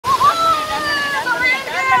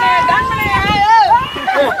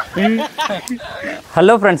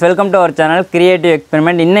Hello friends, welcome to our channel Creative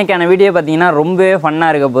Experiment. இன்னைக்கான video பார்த்தீங்கன்னா ரொம்பவே ஃபன்னா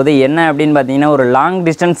இருக்க போகுது. என்ன அப்படினு பார்த்தீங்கன்னா ஒரு லாங்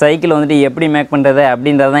டிஸ்டன்ஸ் சைக்கிள் வந்துட்டு எப்படி மேக் பண்றது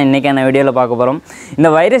அப்படிங்கறத தான் இன்னைக்கான வீடியோல பார்க்க போறோம். இந்த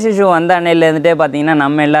வைரஸ் இஷ்யூ வந்த அன்னையில இருந்தே பார்த்தீங்கன்னா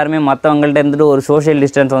நம்ம எல்லாரும் மத்தவங்கள்ட்ட இருந்து ஒரு சோஷியல்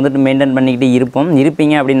டிஸ்டன்ஸ் வந்துட்டு மெயின்टेन பண்ணிக்கிட்டு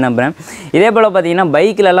இருப்பீங்க அப்படினு நம்புறேன். இதே போல பார்த்தீங்கன்னா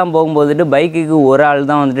பைக்ல எல்லாம் போகும்போது பைக்குக்கு ஒரு ஆள்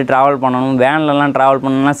தான் வந்துட்டு டிராவல் பண்ணணும். வேன்ல எல்லாம் டிராவல்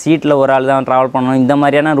பண்ணனும்னா சீட்ல ஒரு ஆள் தான் டிராவல் பண்ணணும். இந்த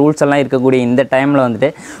மாதிரியான ரூல்ஸ் எல்லாம் இருக்கக்கூடிய இந்த டைம்ல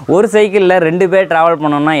வந்துட்டு ஒரு சைக்கிள்ல ரெண்டு பேர் டிராவல்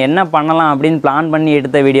பண்ணனும்னா என்ன பண்ணலாம் அப்படினு பிளான் பண்ணி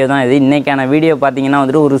எடுத்த வீடியோ தான் இது. இன்னைக்கான வீடியோ பாத்தீங்கன்னா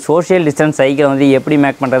வந்து ஒரு சோஷியல் டிஸ்டன்ஸ் சைக்கிள் வந்து எப்படி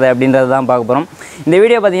மேக் பண்றது அப்படிங்கறத தான் பார்க்க போறோம். இந்த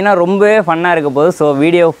வீடியோ பாத்தீங்கன்னா ரொம்பவே ஃபன்னா இருக்க போகுது. சோ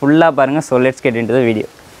வீடியோ ஃபுல்லா பாருங்க. So let's get into the video.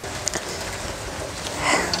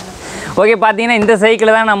 Okay, பாத்தீங்கன்னா இந்த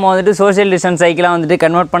சைக்கிளை தான் நம்ம வந்துட்டு சோஷியல் டிஸ்டன்ஸ் சைக்கிளா வந்துட்டு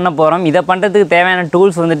கன்வெர்ட் பண்ண போறோம். இத பண்றதுக்கு தேவையான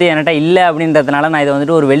டூல்ஸ் வந்துட்டு என்கிட்ட இல்ல அப்படின்றதுனால நான் இத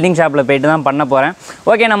வந்துட்டு ஒரு வெல்டிங் ஷாப்ல போய்ட்டு தான் பண்ண போறேன்.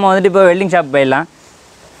 ஓகே, நம்ம வந்துட்டு இப்போ வெல்டிங் ஷாப் போயிடலாம்.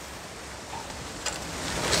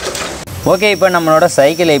 ஓகே, இப்போ நம்மளோட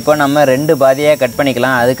சைக்கிளை இப்போ நம்ம ரெண்டு பாதியாக கட்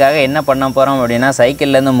பண்ணிக்கலாம். அதுக்காக என்ன பண்ண போகிறோம் அப்படின்னா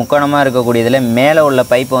சைக்கிள்லேருந்து முக்கோணமாக இருக்கக்கூடியதில் மேலே உள்ள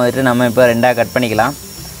பைப்பை வந்துட்டு நம்ம இப்போ ரெண்டாக கட் பண்ணிக்கலாம்.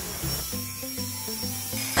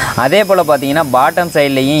 அதே போல் பார்த்தீங்கன்னா பாட்டம்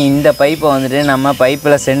சைட்லேயும் இந்த பைப்பை வந்துட்டு நம்ம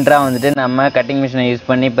பைப்பில் சென்டராக வந்துட்டு நம்ம கட்டிங் மிஷினை யூஸ்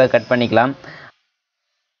பண்ணி இப்போ கட் பண்ணிக்கலாம்.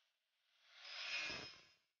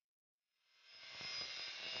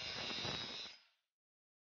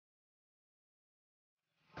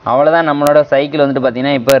 அவ்வளோதான், நம்மளோட சைக்கிள் வந்துட்டு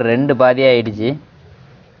பார்த்தீங்கன்னா இப்போ ரெண்டு பாதியாக ஆயிடுச்சு.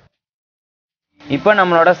 இப்போ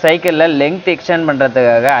நம்மளோட சைக்கிளில் லெங்த் எக்ஸ்டெண்ட்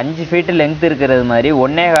பண்ணுறதுக்காக 5 ஃபீட் லெங்த் இருக்கிறது மாதிரி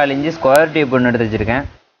 1.25 இன்ச் ஸ்கொயர் டியூப் ஒன்று எடுத்து வச்சுருக்கேன்.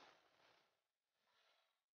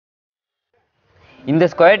 இந்த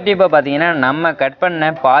ஸ்கொயர் டியூப்பை பார்த்தீங்கன்னா நம்ம கட் பண்ண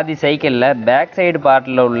பாதி சைக்கிளில் பேக் சைடு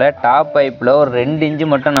பார்ட்டில் உள்ள டாப் பைப்பில் ஒரு 2 இன்ச்சு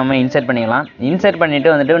மட்டும் நம்ம இன்சர்ட் பண்ணிக்கலாம். இன்சர்ட்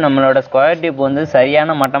பண்ணிவிட்டு வந்துட்டு நம்மளோட ஸ்கொயர் டியூப் வந்து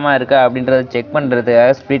சரியான மட்டமாக இருக்கா அப்படின்றத செக்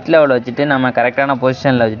பண்ணுறதுக்காக ஸ்ப்ளிட் லெவலில் வச்சுட்டு நம்ம கரெக்டான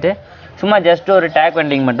பொசிஷனில் வச்சுட்டு சும்மா ஜஸ்ட் ஒரு டேக்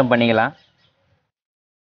வெல்டிங் மட்டும் பண்ணிக்கலாம்.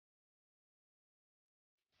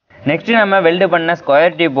 நெக்ஸ்ட்டு நம்ம வெல்டு பண்ண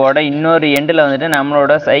ஸ்கொயர் டியூப்போட இன்னொரு எண்டில் வந்துட்டு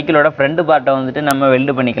நம்மளோட சைக்கிளோட ஃப்ரண்ட் பார்ட்டை வந்துட்டு நம்ம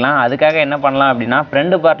வெல்டு பண்ணிக்கலாம். அதுக்காக என்ன பண்ணலாம் அப்படின்னா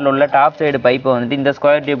ஃப்ரண்ட் பார்ட்டில் உள்ள டாப் சைடு பைப்பை வந்துட்டு இந்த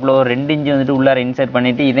ஸ்கொயர் டியூப்பில் ஒரு 2 இன்ச்சு வந்துட்டு உள்ளார இன்சர்ட்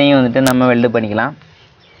பண்ணிவிட்டு இதையும் வந்துட்டு நம்ம வெல்டு பண்ணிக்கலாம்.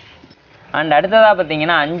 அண்ட் அடுத்ததாக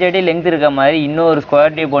பார்த்தீங்கன்னா 5 அடி லெங்த் இருக்க மாதிரி இன்னொரு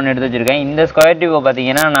ஸ்கொயர் டியூப் ஒன்று எடுத்து வச்சுருக்கேன். இந்த ஸ்கொயர் டியூப்பை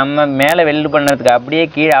பார்த்தீங்கன்னா நம்ம மேலே வெல்டு பண்ணுறதுக்கு அப்படியே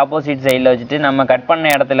கீழே ஆப்போசிட் சைடில் வச்சுட்டு நம்ம கட்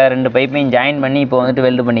பண்ண இடத்துல 2 பைப்பையும் ஜாயின் பண்ணி இப்போ வந்துட்டு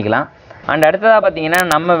வெல்டு பண்ணிக்கலாம். அண்ட் அடுத்ததாக பார்த்தீங்கன்னா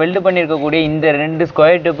நம்ம வெல்டு பண்ணியிருக்கக்கூடிய இந்த 2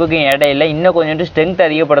 ஸ்கொயர் டியூப்புக்கு இடையில இன்னும் கொஞ்சம் ஸ்ட்ரென்த்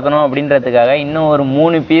அதிகப்படுத்தணும் அப்படின்றதுக்காக இன்னும் ஒரு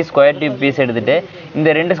 3 பீஸ் ஸ்கொயர் டியூப் பீஸ் எடுத்துகிட்டு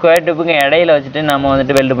இந்த 2 ஸ்கொயர் டியூப்புக்கு இடையில வச்சுட்டு நம்ம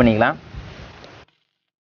வந்துட்டு வெல்டு பண்ணிக்கலாம்.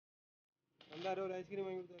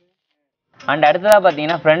 அண்ட் அடுத்ததாக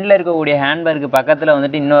பார்த்தீங்கன்னா ஃப்ரண்டில் இருக்கக்கூடிய ஹேண்ட்பேருக்கு பக்கத்தில்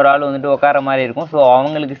வந்துட்டு இன்னொரு ஆள் வந்துட்டு உட்கார மாதிரி இருக்கும். ஸோ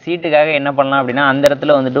அவங்களுக்கு சீட்டுக்காக என்ன பண்ணலாம் அப்படின்னா அந்த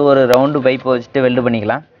இடத்துல வந்துட்டு ஒரு ரவுண்டு பைப்பை வச்சுட்டு வெல்டு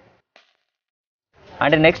பண்ணிக்கலாம்.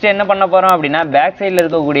 அண்ட் நெக்ஸ்ட் என்ன பண்ண போகிறோம் அப்படின்னா பேக் சைடில்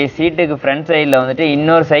இருக்கக்கூடிய சீட்டுக்கு ஃப்ரண்ட் சைடில் வந்துட்டு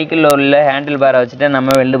இன்னொரு சைக்கிளில் உள்ள ஹேண்டில் பாரை வச்சுட்டு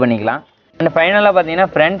நம்ம வெல்டு பண்ணிக்கலாம். அண்ட் ஃபைனலாக பார்த்தீங்கன்னா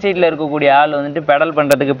ஃப்ரண்ட் சீட்டில் இருக்கக்கூடிய ஆள் வந்துட்டு பெடல்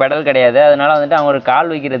பண்ணுறதுக்கு பெடல் கிடையாது. அதனால வந்துட்டு அவங்க கால்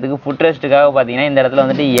வைக்கிறதுக்கு ஃபுட் ரெஸ்ட்டுக்காக பார்த்தீங்கன்னா இந்த இடத்துல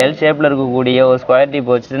வந்துட்டு எல் ஷேப்பில் இருக்கக்கூடிய ஒரு ஸ்கொயர் டியூப்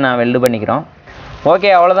வச்சுட்டு நான் வெல்டு பண்ணிக்கிறோம். ஓகே,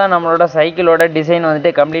 அவ்வளோதான், நம்மளோட சைக்கிளோட டிசைன்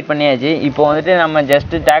வந்துட்டு கம்ப்ளீட் பண்ணியாச்சு. இப்போ வந்துட்டு நம்ம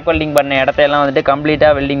ஜஸ்ட் டேக் வெல்டிங் பண்ண இடத்தையெல்லாம் வந்துட்டு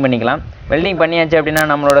கம்ப்ளீட்டாக வெல்டிங் பண்ணிக்கலாம். வெல்டிங் பண்ணியாச்சு அப்படின்னா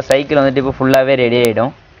நம்மளோட சைக்கிள் வந்துட்டு இப்போ ஃபுல்லாகவே ரெடி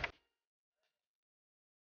ஆகிடும்.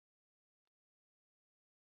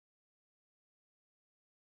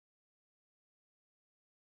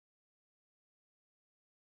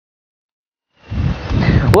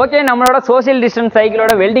 ஓகே, நம்மளோட சோஷியல் டிஸ்டன்ஸ்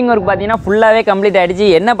சைக்கிளோட வெல்டிங் ஒர்க் பார்த்தீங்கன்னா ஃபுல்லாகவே கம்ப்ளீட் ஆகிடுச்சு.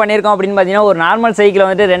 என்ன பண்ணியிருக்கோம் அப்படின்னு பார்த்தீங்கன்னா ஒரு நார்மல் சைக்கிளை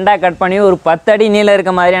வந்துட்டு ரெண்டாக கட் பண்ணி ஒரு 10 அடி நீளம்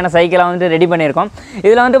இருக்க மாதிரியான சைக்கிளை வந்துட்டு ரெடி பண்ணியிருக்கோம்.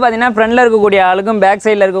 இதில் வந்துட்டு பார்த்தீங்கன்னா ஃப்ரண்டில் இருக்கக்கூடிய ஆளுக்கும் பேக்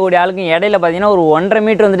சைடில் இருக்கக்கூடிய ஆளுக்கும் இடையில பார்த்தீங்கன்னா ஒரு 1.5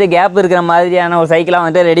 மீட்டர் வந்துட்டு கேப் இருக்கிற மாதிரியான ஒரு சைக்கிளாக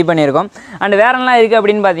வந்துட்டு ரெடி பண்ணியிருக்கோம். அண்ட் வேறெல்லாம் இருக்குது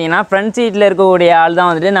அப்படின்னு பார்த்தீங்கன்னா ஃப்ரண்ட் சீட்டில் இருக்கக்கூடிய ஆள் தான்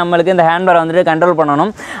வந்துட்டு நம்மளுக்கு இந்த ஹேண்ட்பாரை வந்துட்டு கண்ட்ரோல்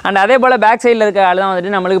பண்ணணும். அண்ட் அதே போல் பேக் சைடில் இருக்க ஆள் தான்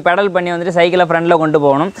வந்துட்டு நம்மளுக்கு பெடல் பண்ணி வந்துட்டு சைக்கிளை ஃப்ரண்டில் கொண்டு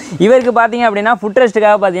போகணும். இவருக்கு பார்த்தீங்க அப்படின்னா ஃபுட்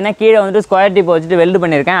ரெஸ்ட்டுக்காக பார்த்தீங்கன்னா கீழே வந்துட்டு ஸ்கொயர் டியூப் வச்சுட்டு வெல்டு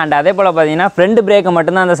பண்ணியிருக்கேன். அண்ட் அதே போல் பார்த்தீங்கன்னா ஃப்ரண்ட் பிரேக்கை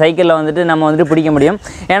மட்டும்தான் அந்த சைக்கிளில் வந்துட்டு நம்ம வந்துட்டு பிடிக்க முடியும்.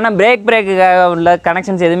 ஏன்னா பிரேக்குக்காக உள்ள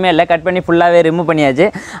கனெக்ஷன்ஸ் எதுவுமே இல்லை, கட் பண்ணி ஃபுல்லாகவே ரிமூவ் பண்ணியாச்சு.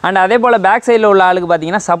 அண்ட் அதே போல் பேக் சைடில் உள்ள ஆளுக்கு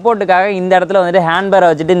பார்த்தீங்கன்னா சப்போர்ட்டுக்காக இந்த இடத்துல வந்துட்டு ஹேண்ட்பேரை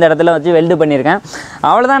வச்சுட்டு இந்த இடத்துல வச்சு வெல்டு பண்ணியிருக்கேன்.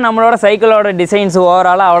 அவ்வளோதான், நம்மளோட சைக்கிளோட டிசைன்ஸ்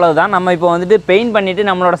ஓவராலாக அவ்வளோதான். நம்ம இப்போ வந்துட்டு பெயிண்ட் பண்ணிவிட்டு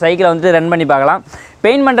நம்மளோட சைக்கிளை வந்துட்டு ரன் பண்ணி பார்க்கலாம்.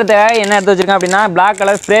 பெயிண்ட் பண்ணுறதுக்காக என்ன எடுத்து வச்சுருக்கேன் அப்படின்னா பிளாக்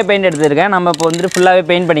கலர் ஸ்ப்ரே பெயிண்ட் எடுத்துருக்கேன். நம்ம இப்போ வந்துட்டு ஃபுல்லாகவே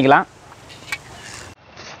பெயிண்ட் பண்ணிக்கலாம்.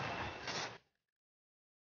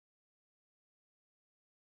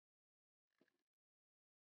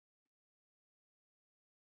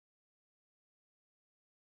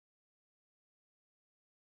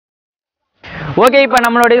 ஓகே, இப்போ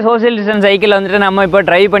நம்மளுடைய சோஷியல் டிஸ்டன்ஸ் சைக்கிள் வந்துட்டு நம்ம இப்போ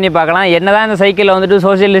ட்ரைவ் பண்ணி பார்க்கலாம். என்னதான் இந்த சைக்கிளில் வந்துட்டு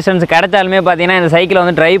சோஷியல் டிஸ்டன்ஸ் கிடைச்சாலுமே பார்த்தீங்கன்னா இந்த சைக்கிளை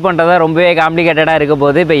வந்து ட்ரைவ் பண்ணுறதா ரொம்பவே காம்ப்ளிகேட்டடாக இருக்க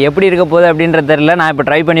போகுது. இப்போ எப்படி இருக்க போகுது அப்படின்றது தெரியல. நான் இப்போ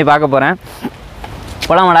ட்ரை பண்ணி பார்க்க போகிறேன்.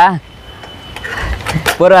 போலாமாடா?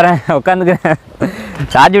 போர் வரேன் உட்காந்துக்கிறேன்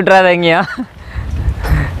சார்ஜ் விட்டுறாத எங்கேயும்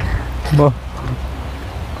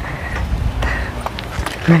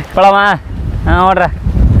போலாமா ஓடுறேன்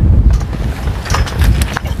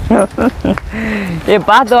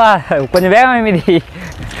பார்த்து வா கொஞ்சம் வேகமாக மீதி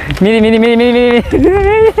மீதி மீதி மீதி மீதி மீதி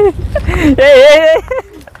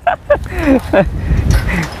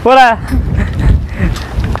போடா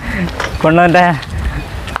கொண்டு வந்துட்டேன்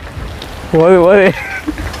ஓது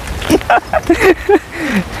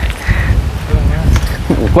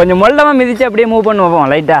கொஞ்சம் மொல்லமாக மிதிச்சு அப்படியே மூவ் பண்ணி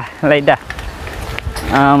வைப்போம் லைட்டாக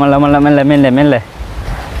மெல்ல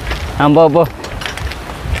போ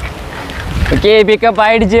ஓகே பிக்கப்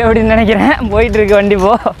ஆகிடுச்சு அப்படின்னு நினைக்கிறேன் போயிட்டுருக்கு வண்டி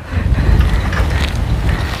போ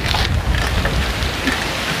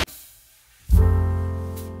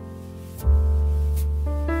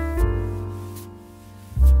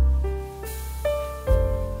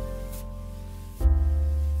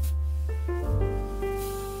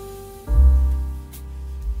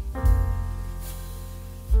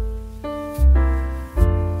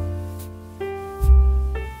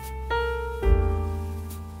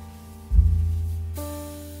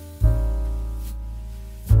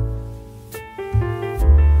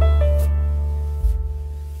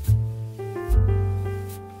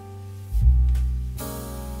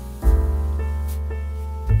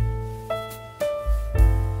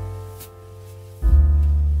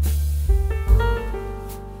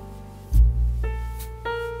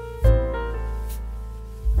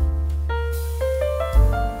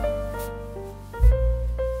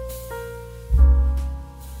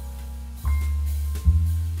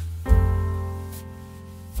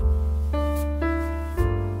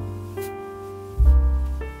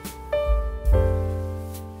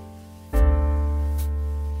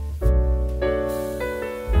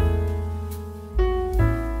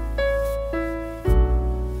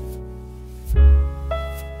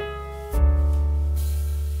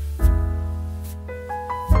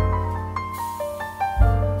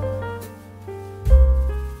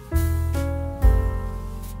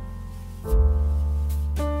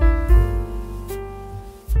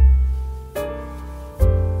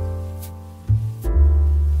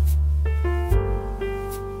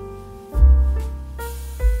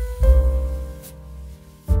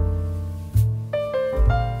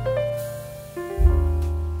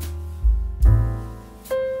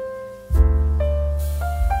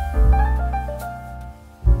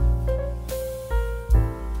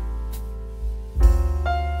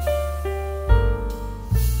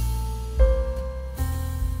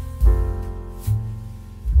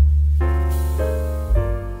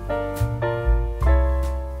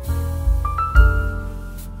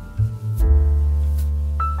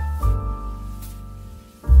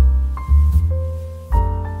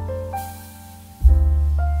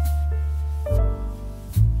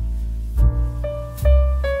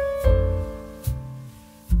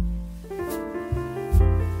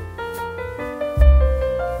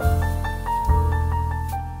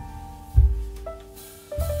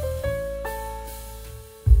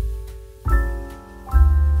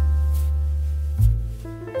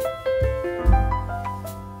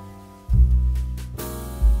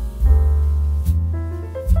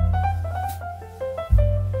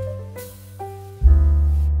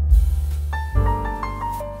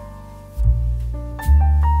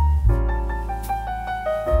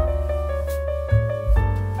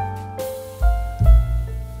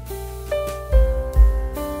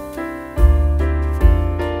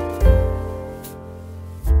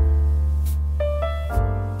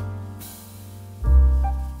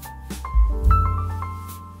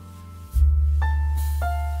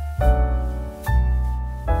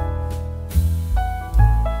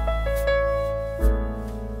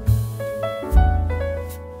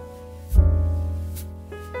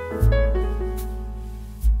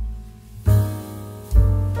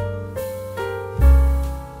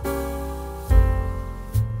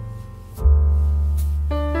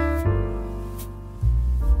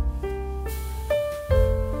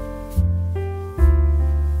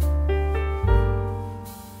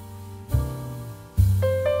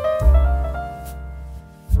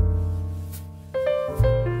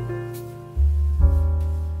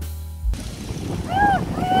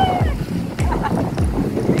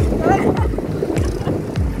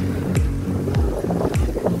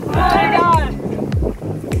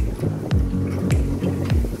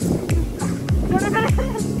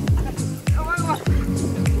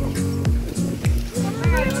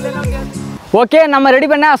ஓகே நம்ம ரெடி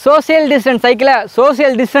பண்ண சோசியல் டிஸ்டன்ஸ் சைக்கிளை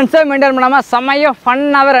சோசியல் டிஸ்டன்ஸை மெயின்டைன் பண்ணாமல் செம்மையாக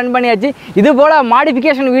ஃபன்னாகவே ரன் பண்ணியாச்சு. இது போல்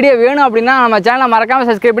மாடிஃபிகேஷன் வீடியோ வேணும் அப்படின்னா நம்ம சேனலை மறக்காமல்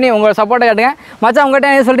சப்ஸ்கிரைப் பண்ணி உங்களோட சப்போர்ட்டை காட்டுங்க. மச்சான்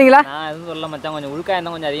உங்கள்கிட்ட என்ன சொல்கிறீங்களா? நான் எதுவும் சொல்ல மச்சான், கொஞ்சம்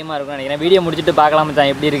உள்காயம் கொஞ்சம் அதிகமாக இருக்கும் நினைக்கிறேன். வீடியோ முடிச்சுட்டு பார்க்கலாம்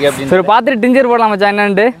மச்சான் எப்படி இருக்குது அப்படின்னு. சரி பார்த்துட்டு டிஞ்சர் போடலாம் மச்சான்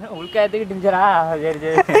என்னன்ட்டு. உள்காயத்துக்கு டிஞ்சரா?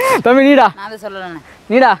 சரி தம்பி நீடா நான் சொல்லலை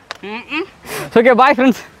நீடா. Okay bye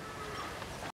friends.